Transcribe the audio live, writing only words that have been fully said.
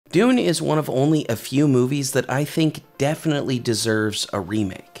Dune is one of only a few movies that I think definitely deserves a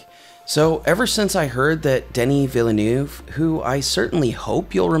remake. So ever since I heard that Denis Villeneuve, who I certainly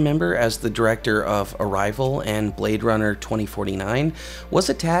hope you'll remember as the director of Arrival and Blade Runner 2049, was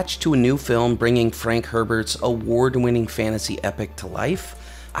attached to a new film bringing Frank Herbert's award-winning fantasy epic to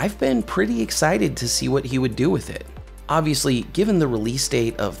life, I've been pretty excited to see what he would do with it. Obviously, given the release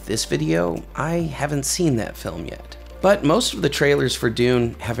date of this video, I haven't seen that film yet. But most of the trailers for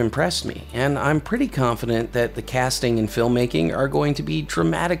Dune have impressed me, and I'm pretty confident that the casting and filmmaking are going to be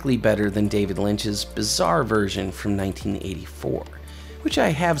dramatically better than David Lynch's bizarre version from 1984, which I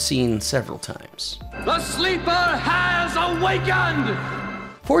have seen several times. The sleeper has awakened!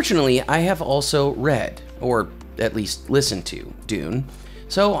 Fortunately, I have also read, or at least listened to, Dune,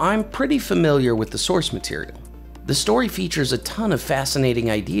 so I'm pretty familiar with the source material. The story features a ton of fascinating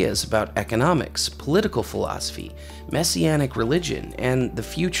ideas about economics, political philosophy, messianic religion, and the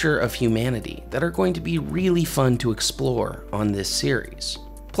future of humanity that are going to be really fun to explore on this series.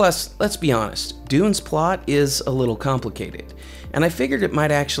 Plus, let's be honest, Dune's plot is a little complicated, and I figured it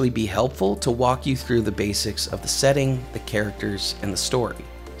might actually be helpful to walk you through the basics of the setting, the characters, and the story.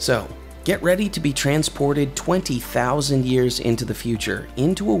 So, get ready to be transported 20,000 years into the future,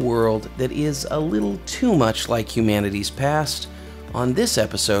 into a world that is a little too much like humanity's past, on this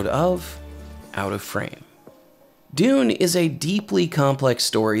episode of Out of Frame. Dune is a deeply complex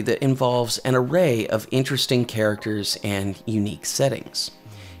story that involves an array of interesting characters and unique settings.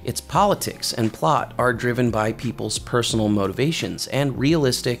 Its politics and plot are driven by people's personal motivations and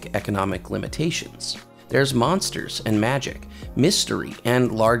realistic economic limitations. There's monsters and magic, mystery,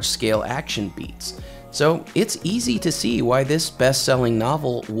 and large-scale action beats. So it's easy to see why this best-selling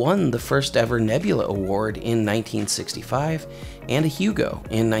novel won the first ever Nebula Award in 1965 and a Hugo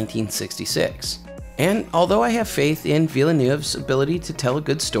in 1966. And although I have faith in Villeneuve's ability to tell a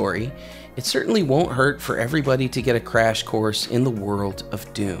good story, it certainly won't hurt for everybody to get a crash course in the world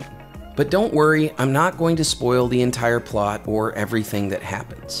of Dune. But don't worry, I'm not going to spoil the entire plot or everything that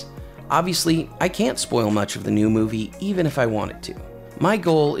happens. Obviously, I can't spoil much of the new movie even if I wanted to. My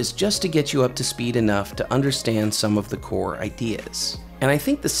goal is just to get you up to speed enough to understand some of the core ideas. And I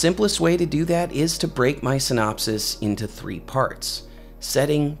think the simplest way to do that is to break my synopsis into 3 parts: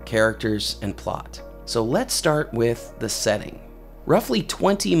 setting, characters, and plot. So let's start with the setting. Roughly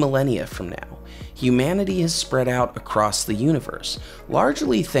 20 millennia from now, humanity has spread out across the universe,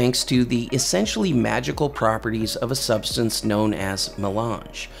 largely thanks to the essentially magical properties of a substance known as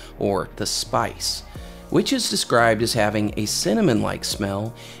melange, or the spice, which is described as having a cinnamon-like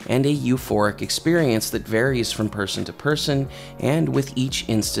smell and a euphoric experience that varies from person to person and with each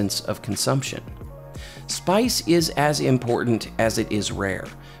instance of consumption. Spice is as important as it is rare,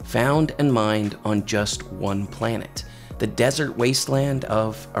 found and mined on just one planet, the desert wasteland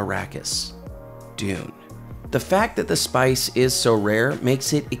of Arrakis, Dune. The fact that the spice is so rare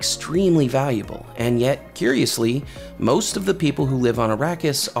makes it extremely valuable, and yet, curiously, most of the people who live on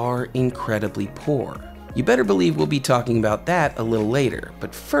Arrakis are incredibly poor. You better believe we'll be talking about that a little later,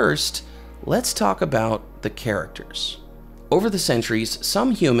 but first, let's talk about the characters. Over the centuries,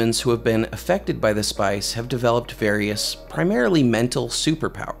 some humans who have been affected by the spice have developed various, primarily mental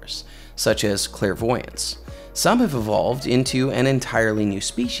superpowers, such as clairvoyance. Some have evolved into an entirely new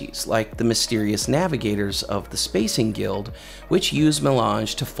species, like the mysterious navigators of the Spacing Guild, which use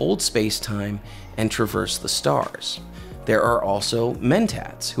melange to fold space-time and traverse the stars. There are also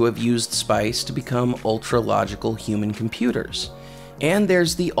mentats, who have used spice to become ultra-logical human computers. And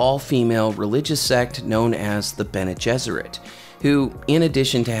there's the all-female religious sect known as the Bene Gesserit, who, in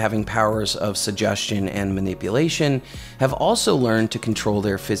addition to having powers of suggestion and manipulation, have also learned to control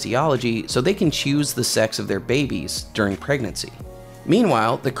their physiology so they can choose the sex of their babies during pregnancy.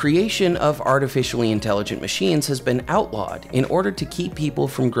 Meanwhile, the creation of artificially intelligent machines has been outlawed in order to keep people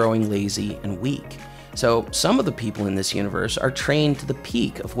from growing lazy and weak. So some of the people in this universe are trained to the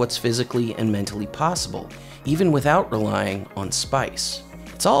peak of what's physically and mentally possible, even without relying on spice.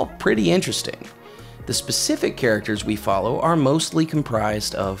 It's all pretty interesting. The specific characters we follow are mostly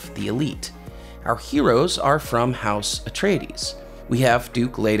comprised of the elite. Our heroes are from House Atreides. We have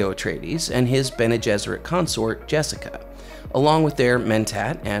Duke Leto Atreides and his Bene Gesserit consort, Jessica, along with their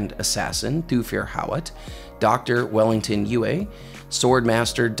mentat and assassin, Thufir Hawat, Dr. Wellington Yue,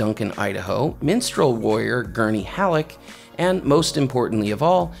 Swordmaster Duncan Idaho, minstrel warrior Gurney Halleck, and most importantly of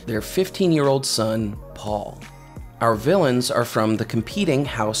all, their 15-year-old son, Paul. Our villains are from the competing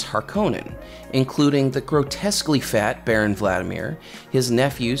House Harkonnen, including the grotesquely fat Baron Vladimir, his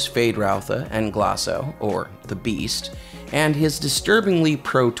nephews Feyd-Rautha and Glasso, or the Beast, and his disturbingly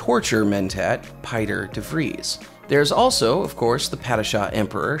pro-torture mentat, Piter de Vries. There's also, of course, the Padishah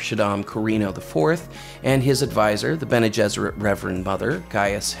Emperor Shaddam Corrino IV and his advisor, the Bene Gesserit Reverend Mother,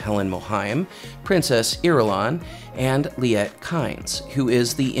 Gaius Helen Mohiam, Princess Irulan, and Liet Kynes, who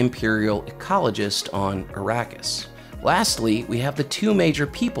is the imperial ecologist on Arrakis. Lastly, we have the two major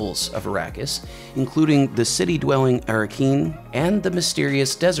peoples of Arrakis, including the city-dwelling Arrakeen and the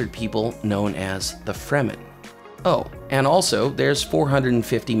mysterious desert people known as the Fremen. Oh, and also there's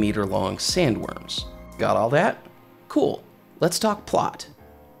 450-meter-long sandworms. Got all that? Cool. Let's talk plot.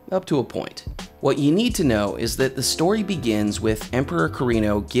 Up to a point. What you need to know is that the story begins with Emperor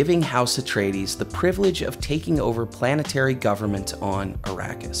Corrino giving House Atreides the privilege of taking over planetary government on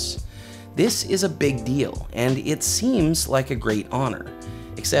Arrakis. This is a big deal, and it seems like a great honor,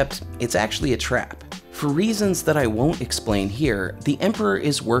 except it's actually a trap. For reasons that I won't explain here, the Emperor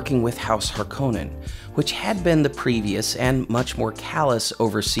is working with House Harkonnen, which had been the previous and much more callous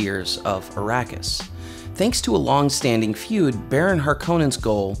overseers of Arrakis. Thanks to a long-standing feud, Baron Harkonnen's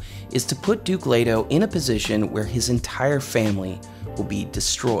goal is to put Duke Leto in a position where his entire family will be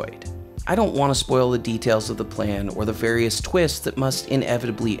destroyed. I don't want to spoil the details of the plan or the various twists that must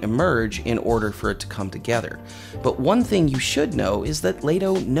inevitably emerge in order for it to come together, but one thing you should know is that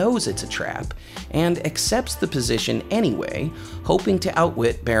Leto knows it's a trap and accepts the position anyway, hoping to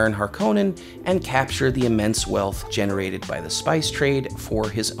outwit Baron Harkonnen and capture the immense wealth generated by the spice trade for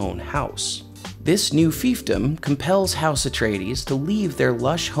his own house. This new fiefdom compels House Atreides to leave their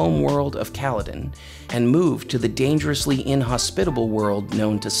lush homeworld of Caladan and move to the dangerously inhospitable world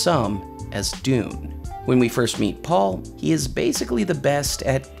known to some as Dune. When we first meet Paul, he is basically the best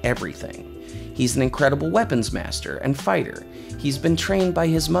at everything. He's an incredible weapons master and fighter. He's been trained by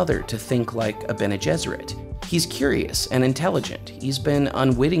his mother to think like a Bene Gesserit. He's curious and intelligent. He's been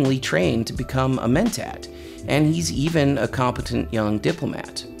unwittingly trained to become a mentat, and he's even a competent young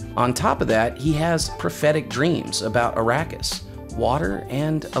diplomat. On top of that, he has prophetic dreams about Arrakis, water,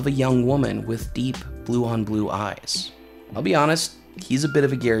 and of a young woman with deep blue-on-blue eyes. I'll be honest, he's a bit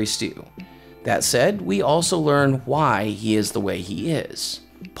of a Gary Stu. That said, we also learn why he is the way he is.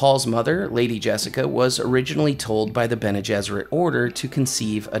 Paul's mother, Lady Jessica, was originally told by the Bene Gesserit Order to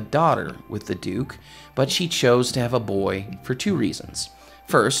conceive a daughter with the Duke, but she chose to have a boy for two reasons.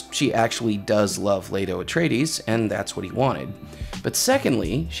 First, she actually does love Leto Atreides, and that's what he wanted. But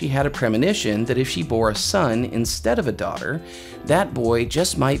secondly, she had a premonition that if she bore a son instead of a daughter, that boy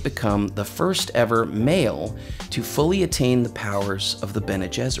just might become the first ever male to fully attain the powers of the Bene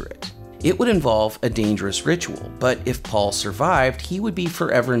Gesserit. It would involve a dangerous ritual, but if Paul survived, he would be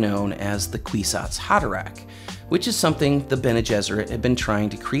forever known as the Kwisatz Haderach, which is something the Bene Gesserit had been trying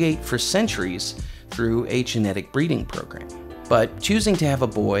to create for centuries through a genetic breeding program. But choosing to have a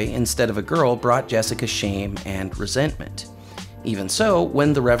boy instead of a girl brought Jessica shame and resentment. Even so,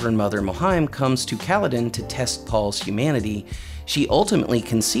 when the Reverend Mother Mohiam comes to Caladan to test Paul's humanity, she ultimately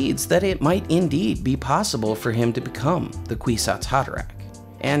concedes that it might indeed be possible for him to become the Kwisatz Haderach.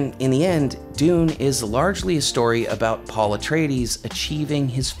 And in the end, Dune is largely a story about Paul Atreides achieving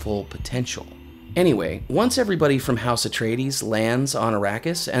his full potential. Anyway, once everybody from House Atreides lands on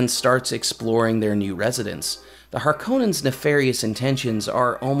Arrakis and starts exploring their new residence, the Harkonnens' nefarious intentions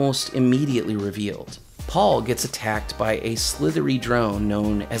are almost immediately revealed. Paul gets attacked by a slithery drone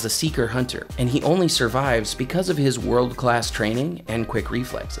known as a Seeker Hunter, and he only survives because of his world-class training and quick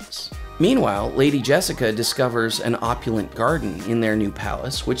reflexes. Meanwhile, Lady Jessica discovers an opulent garden in their new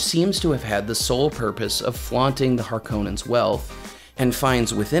palace, which seems to have had the sole purpose of flaunting the Harkonnens' wealth, and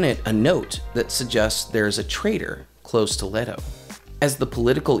finds within it a note that suggests there's a traitor close to Leto. As the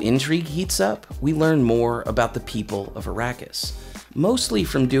political intrigue heats up, we learn more about the people of Arrakis, mostly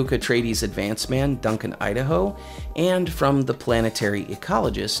from Duke Atreides' advance man Duncan Idaho, and from the planetary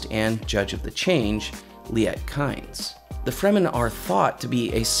ecologist and judge of the change, Liet Kynes. The Fremen are thought to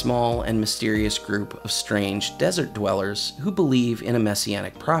be a small and mysterious group of strange desert dwellers who believe in a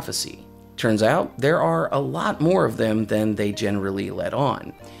messianic prophecy. Turns out, there are a lot more of them than they generally let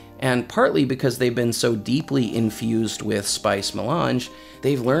on. And partly because they've been so deeply infused with spice melange,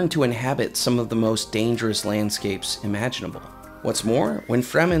 they've learned to inhabit some of the most dangerous landscapes imaginable. What's more, when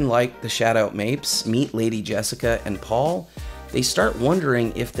Fremen like the Shadow Mapes meet Lady Jessica and Paul, they start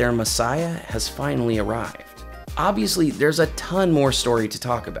wondering if their Messiah has finally arrived. Obviously, there's a ton more story to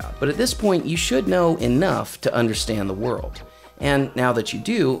talk about, but at this point you should know enough to understand the world. And now that you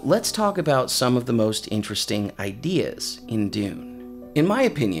do, let's talk about some of the most interesting ideas in Dune. In my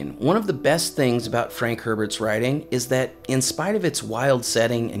opinion, one of the best things about Frank Herbert's writing is that, in spite of its wild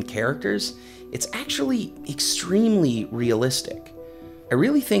setting and characters, it's actually extremely realistic. I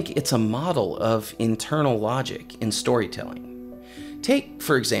really think it's a model of internal logic in storytelling. Take,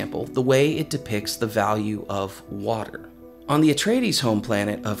 for example, the way it depicts the value of water. On the Atreides' home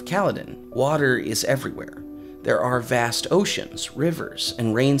planet of Caladan, water is everywhere. There are vast oceans, rivers,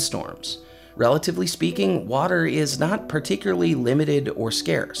 and rainstorms. Relatively speaking, water is not particularly limited or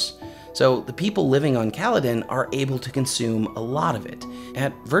scarce, so the people living on Caladan are able to consume a lot of it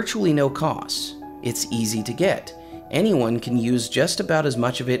at virtually no cost. It's easy to get. Anyone can use just about as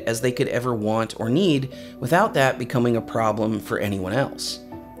much of it as they could ever want or need without that becoming a problem for anyone else.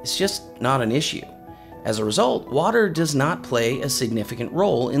 It's just not an issue. As a result, water does not play a significant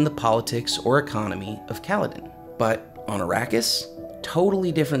role in the politics or economy of Caladan. But on Arrakis,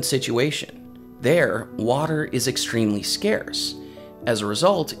 totally different situation. There, water is extremely scarce. As a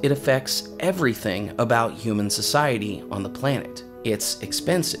result, it affects everything about human society on the planet. It's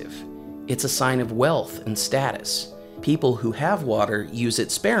expensive. It's a sign of wealth and status. People who have water use it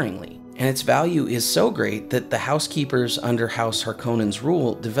sparingly, and its value is so great that the housekeepers under House Harkonnen's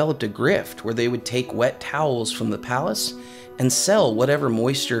rule developed a grift where they would take wet towels from the palace and sell whatever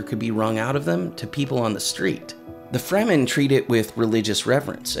moisture could be wrung out of them to people on the street. The Fremen treat it with religious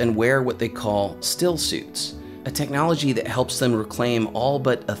reverence and wear what they call still suits, a technology that helps them reclaim all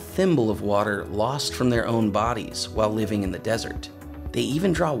but a thimble of water lost from their own bodies while living in the desert. They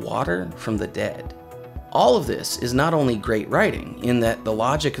even draw water from the dead. All of this is not only great writing, in that the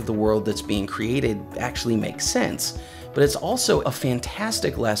logic of the world that's being created actually makes sense, but it's also a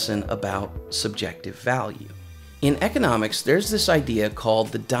fantastic lesson about subjective value. In economics, there's this idea called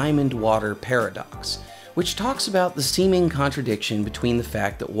the diamond water paradox, which talks about the seeming contradiction between the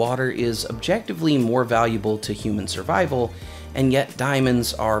fact that water is objectively more valuable to human survival, and yet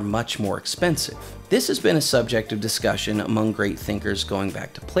diamonds are much more expensive. This has been a subject of discussion among great thinkers going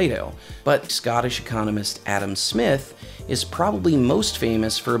back to Plato, but Scottish economist Adam Smith is probably most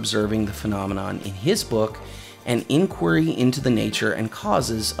famous for observing the phenomenon in his book, An Inquiry into the Nature and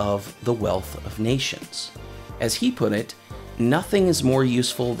Causes of the Wealth of Nations. As he put it, nothing is more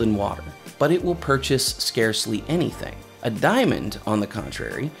useful than water, but it will purchase scarcely anything. A diamond, on the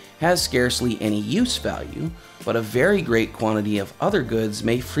contrary, has scarcely any use value, but a very great quantity of other goods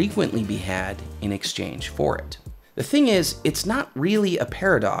may frequently be had in exchange for it. The thing is, it's not really a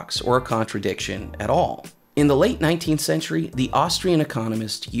paradox or a contradiction at all. In the late 19th century, the Austrian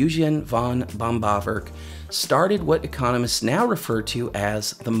economist Eugen von Bambawerk started what economists now refer to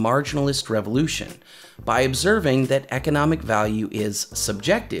as the marginalist revolution by observing that economic value is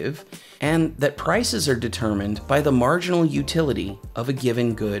subjective and that prices are determined by the marginal utility of a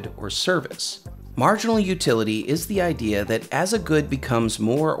given good or service. Marginal utility is the idea that as a good becomes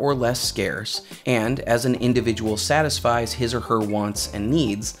more or less scarce, and as an individual satisfies his or her wants and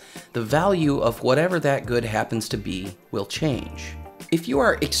needs, the value of whatever that good happens to be will change. If you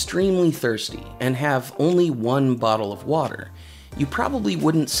are extremely thirsty and have only one bottle of water, you probably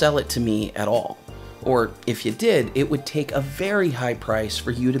wouldn't sell it to me at all. Or if you did, it would take a very high price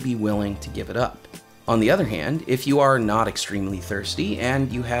for you to be willing to give it up. On the other hand, if you are not extremely thirsty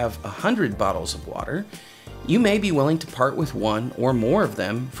and you have 100 bottles of water, you may be willing to part with one or more of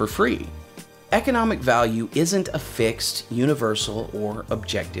them for free. Economic value isn't a fixed, universal, or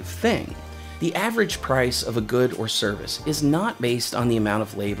objective thing. The average price of a good or service is not based on the amount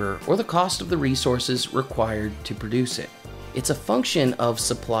of labor or the cost of the resources required to produce it. It's a function of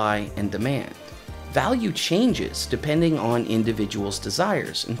supply and demand. Value changes depending on individuals'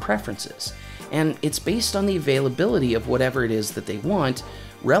 desires and preferences, and it's based on the availability of whatever it is that they want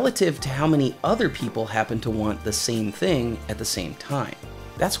relative to how many other people happen to want the same thing at the same time.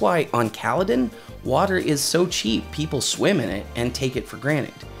 That's why on Caladan, water is so cheap people swim in it and take it for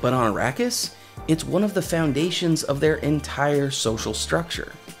granted. But on Arrakis, it's one of the foundations of their entire social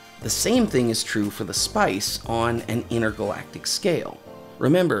structure. The same thing is true for the spice on an intergalactic scale.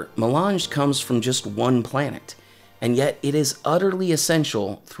 Remember, melange comes from just one planet, and yet it is utterly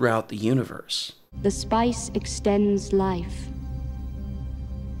essential throughout the universe. The spice extends life.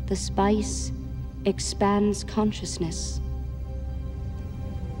 The spice expands consciousness.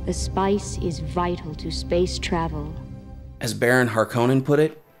 The spice is vital to space travel. As Baron Harkonnen put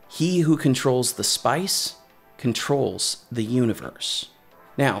it, he who controls the spice controls the universe.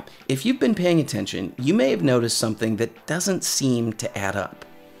 Now, if you've been paying attention, you may have noticed something that doesn't seem to add up.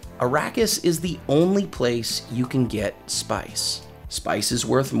 Arrakis is the only place you can get spice. Spice is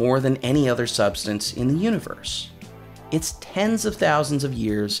worth more than any other substance in the universe. It's tens of thousands of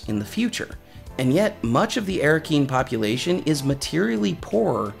years in the future, and yet much of the Arakeen population is materially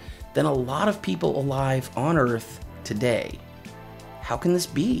poorer than a lot of people alive on Earth today. How can this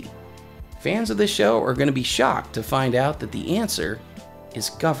be? Fans of this show are going to be shocked to find out that the answer is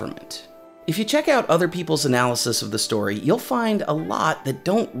government. If you check out other people's analysis of the story, you'll find a lot that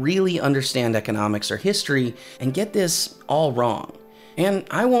don't really understand economics or history and get this all wrong. And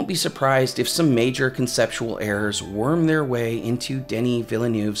I won't be surprised if some major conceptual errors worm their way into Denis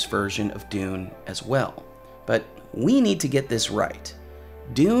Villeneuve's version of Dune as well. But we need to get this right.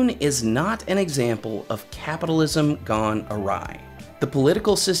 Dune is not an example of capitalism gone awry. The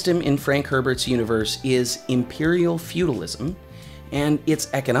political system in Frank Herbert's universe is imperial feudalism, and its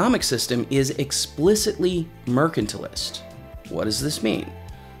economic system is explicitly mercantilist. What does this mean?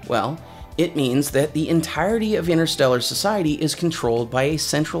 Well, it means that the entirety of interstellar society is controlled by a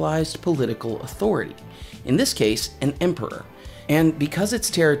centralized political authority, in this case, an emperor. And because its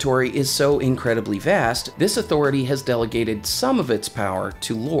territory is so incredibly vast, this authority has delegated some of its power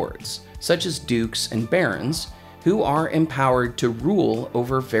to lords, such as dukes and barons, who are empowered to rule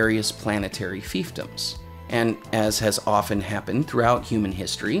over various planetary fiefdoms. And as has often happened throughout human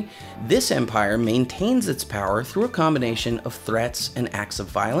history, this empire maintains its power through a combination of threats and acts of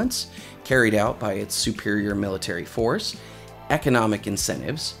violence carried out by its superior military force, economic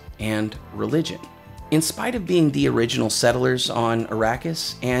incentives, and religion. In spite of being the original settlers on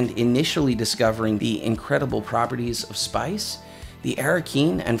Arrakis and initially discovering the incredible properties of spice, the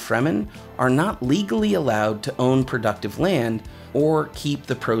Arrakeen and Fremen are not legally allowed to own productive land or keep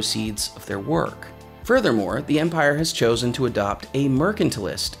the proceeds of their work. Furthermore, the Empire has chosen to adopt a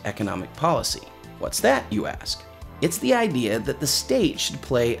mercantilist economic policy. What's that, you ask? It's the idea that the state should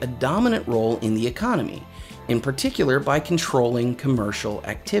play a dominant role in the economy, in particular by controlling commercial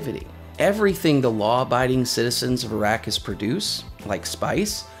activity. Everything the law-abiding citizens of Arrakis produce, like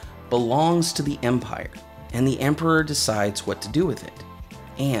spice, belongs to the Empire, and the Emperor decides what to do with it,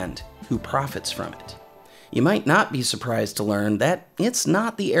 and who profits from it. You might not be surprised to learn that it's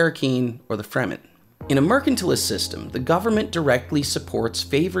not the Arrakeen or the Fremen. In a mercantilist system, the government directly supports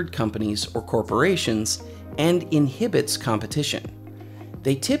favored companies or corporations and inhibits competition.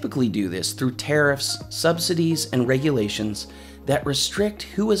 They typically do this through tariffs, subsidies, and regulations that restrict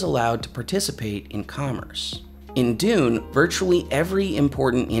who is allowed to participate in commerce. In Dune, virtually every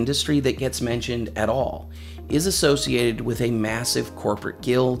important industry that gets mentioned at all is associated with a massive corporate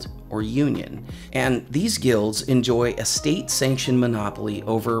guild or union, and these guilds enjoy a state-sanctioned monopoly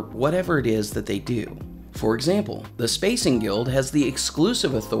over whatever it is that they do. For example, the Spacing Guild has the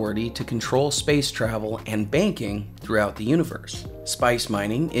exclusive authority to control space travel and banking throughout the universe. Spice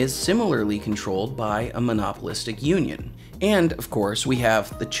mining is similarly controlled by a monopolistic union. And, of course, we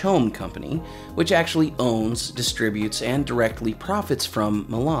have the Chom Company, which actually owns, distributes, and directly profits from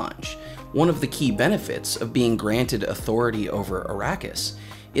melange. One of the key benefits of being granted authority over Arrakis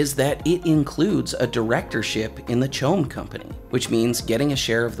is that it includes a directorship in the Chom Company, which means getting a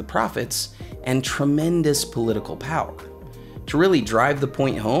share of the profits and tremendous political power. To really drive the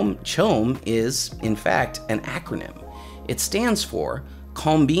point home, Chom is, in fact, an acronym. It stands for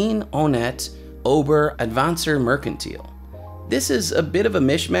Combine Honnête Ober Advancer Mercantile. This is a bit of a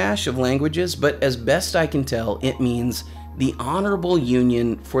mishmash of languages, but as best I can tell, it means the honorable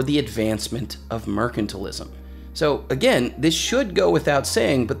union for the advancement of mercantilism. So again, this should go without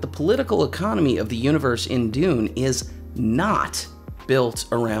saying, but the political economy of the universe in Dune is not built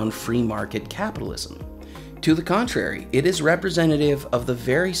around free market capitalism. To the contrary, it is representative of the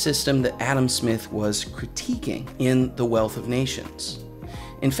very system that Adam Smith was critiquing in The Wealth of Nations.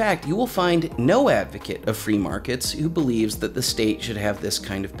 In fact, you will find no advocate of free markets who believes that the state should have this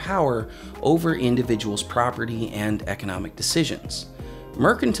kind of power over individuals' property and economic decisions.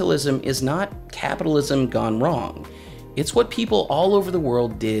 Mercantilism is not capitalism gone wrong. It's what people all over the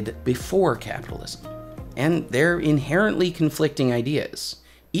world did before capitalism. And they're inherently conflicting ideas.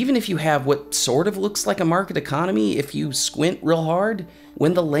 Even if you have what sort of looks like a market economy, if you squint real hard,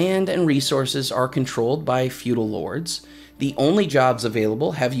 when the land and resources are controlled by feudal lords, the only jobs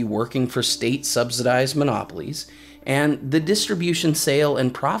available have you working for state-subsidized monopolies, and the distribution, sale,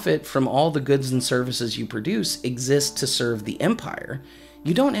 and profit from all the goods and services you produce exist to serve the empire,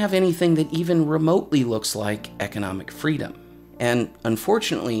 you don't have anything that even remotely looks like economic freedom. And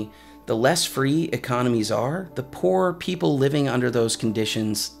unfortunately, the less free economies are, the poorer people living under those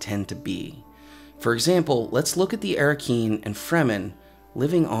conditions tend to be. For example, let's look at the Arrakeen and Fremen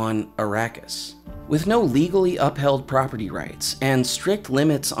living on Arrakis. With no legally upheld property rights and strict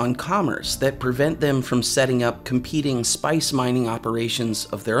limits on commerce that prevent them from setting up competing spice mining operations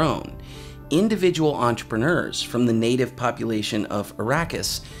of their own, individual entrepreneurs from the native population of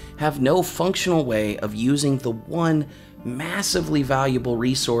Arrakis have no functional way of using the one massively valuable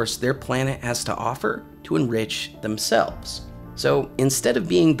resource their planet has to offer to enrich themselves. So instead of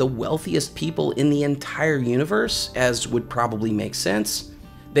being the wealthiest people in the entire universe, as would probably make sense,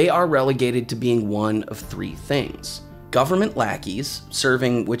 They are relegated to being one of three things: government lackeys,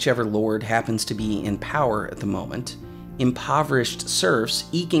 serving whichever lord happens to be in power at the moment; impoverished serfs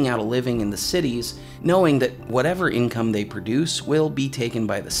eking out a living in the cities, knowing that whatever income they produce will be taken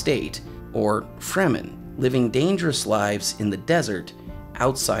by the state; or fremen, living dangerous lives in the desert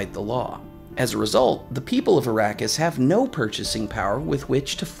outside the law. As a result, the people of Arrakis have no purchasing power with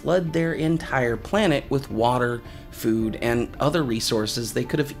which to flood their entire planet with water, food, and other resources they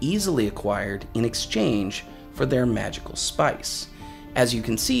could have easily acquired in exchange for their magical spice. As you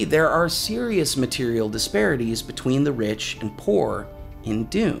can see, there are serious material disparities between the rich and poor in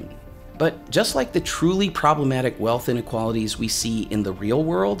Dune. But just like the truly problematic wealth inequalities we see in the real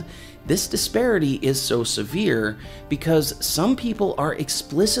world, this disparity is so severe because some people are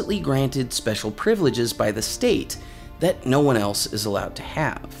explicitly granted special privileges by the state that no one else is allowed to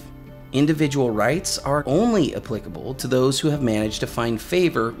have. Individual rights are only applicable to those who have managed to find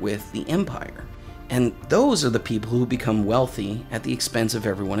favor with the Empire. And those are the people who become wealthy at the expense of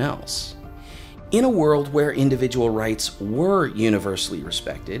everyone else. In a world where individual rights were universally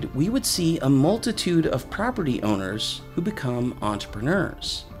respected, we would see a multitude of property owners who become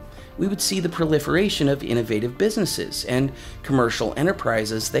entrepreneurs. We would see the proliferation of innovative businesses and commercial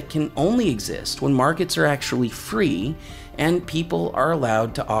enterprises that can only exist when markets are actually free and people are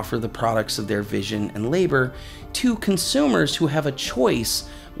allowed to offer the products of their vision and labor to consumers who have a choice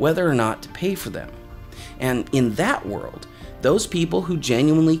whether or not to pay for them. And in that world, those people who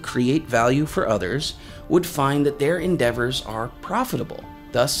genuinely create value for others would find that their endeavors are profitable,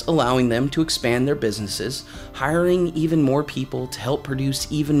 thus allowing them to expand their businesses, hiring even more people to help produce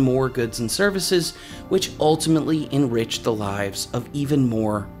even more goods and services, which ultimately enrich the lives of even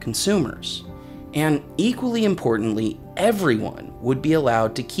more consumers. And equally importantly, everyone would be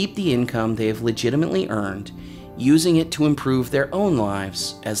allowed to keep the income they have legitimately earned, using it to improve their own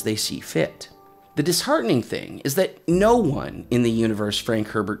lives as they see fit. The disheartening thing is that no one in the universe Frank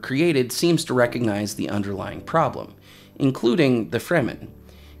Herbert created seems to recognize the underlying problem, including the Fremen.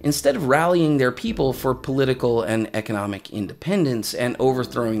 Instead of rallying their people for political and economic independence and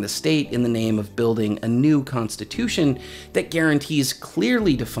overthrowing the state in the name of building a new constitution that guarantees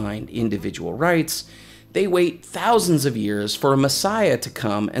clearly defined individual rights, they wait thousands of years for a messiah to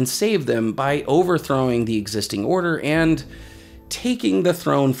come and save them by overthrowing the existing order and taking the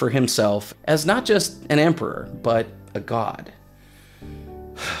throne for himself as not just an emperor, but a god.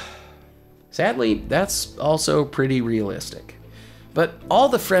 Sadly, that's also pretty realistic. But all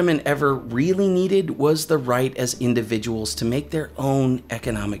the Fremen ever really needed was the right as individuals to make their own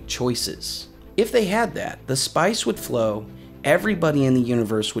economic choices. If they had that, the spice would flow, everybody in the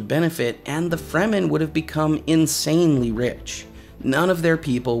universe would benefit, and the Fremen would have become insanely rich. None of their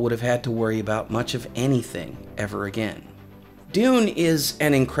people would have had to worry about much of anything ever again. Dune is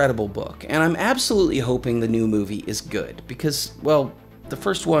an incredible book, and I'm absolutely hoping the new movie is good, because, well, the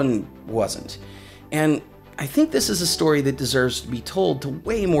first one wasn't. And I think this is a story that deserves to be told to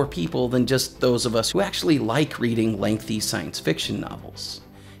way more people than just those of us who actually like reading lengthy science fiction novels.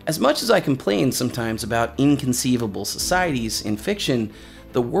 As much as I complain sometimes about inconceivable societies in fiction,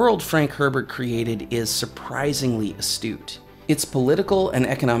 the world Frank Herbert created is surprisingly astute. Its political and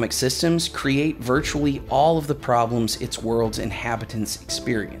economic systems create virtually all of the problems its world's inhabitants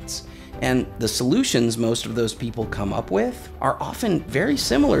experience, and the solutions most of those people come up with are often very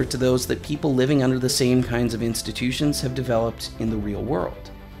similar to those that people living under the same kinds of institutions have developed in the real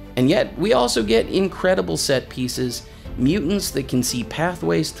world. And yet, we also get incredible set pieces, mutants that can see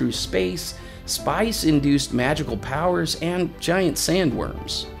pathways through space, spice-induced magical powers, and giant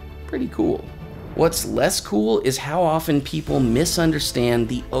sandworms. Pretty cool. What's less cool is how often people misunderstand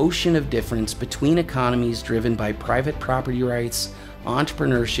the ocean of difference between economies driven by private property rights,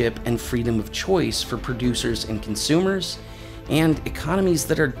 entrepreneurship, and freedom of choice for producers and consumers, and economies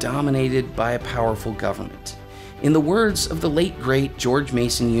that are dominated by a powerful government. In the words of the late great George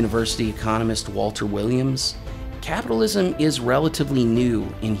Mason University economist Walter Williams, capitalism is relatively new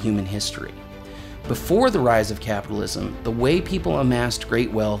in human history. Before the rise of capitalism, the way people amassed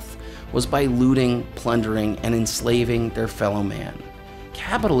great wealth was by looting, plundering, and enslaving their fellow man.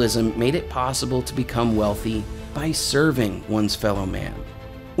 Capitalism made it possible to become wealthy by serving one's fellow man.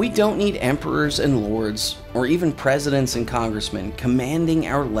 We don't need emperors and lords, or even presidents and congressmen commanding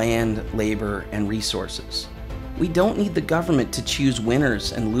our land, labor, and resources. We don't need the government to choose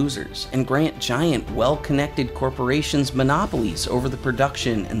winners and losers and grant giant, well-connected corporations monopolies over the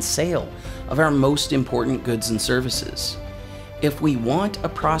production and sale of our most important goods and services. If we want a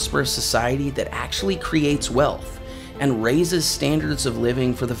prosperous society that actually creates wealth and raises standards of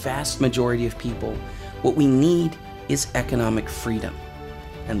living for the vast majority of people, what we need is economic freedom.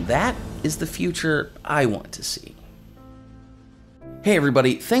 And that is the future I want to see. Hey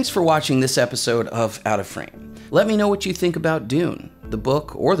everybody, thanks for watching this episode of Out of Frame. Let me know what you think about Dune, the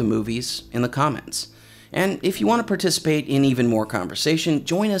book or the movies, in the comments. And if you want to participate in even more conversation,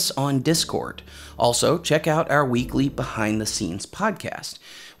 join us on Discord. Also, check out our weekly Behind the Scenes podcast.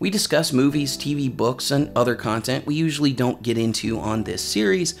 We discuss movies, TV, books, and other content we usually don't get into on this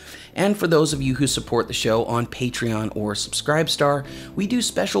series. And for those of you who support the show on Patreon or Subscribestar, we do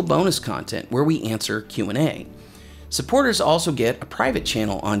special bonus content where we answer Q&A. Supporters also get a private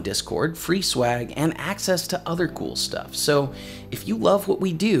channel on Discord, free swag, and access to other cool stuff. So if you love what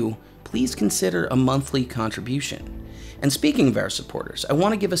we do, please consider a monthly contribution. And speaking of our supporters, I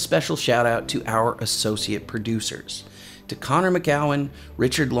want to give a special shout out to our associate producers. To Connor McGowan,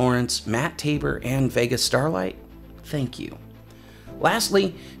 Richard Lawrence, Matt Tabor, and Vega Starlight, thank you.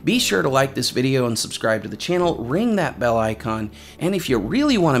 Lastly, be sure to like this video and subscribe to the channel, ring that bell icon, and if you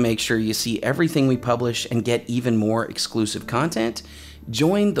really want to make sure you see everything we publish and get even more exclusive content,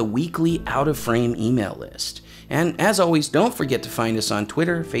 join the weekly Out of Frame email list. And as always, don't forget to find us on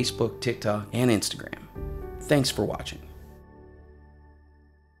Twitter, Facebook, TikTok, and Instagram. Thanks for watching.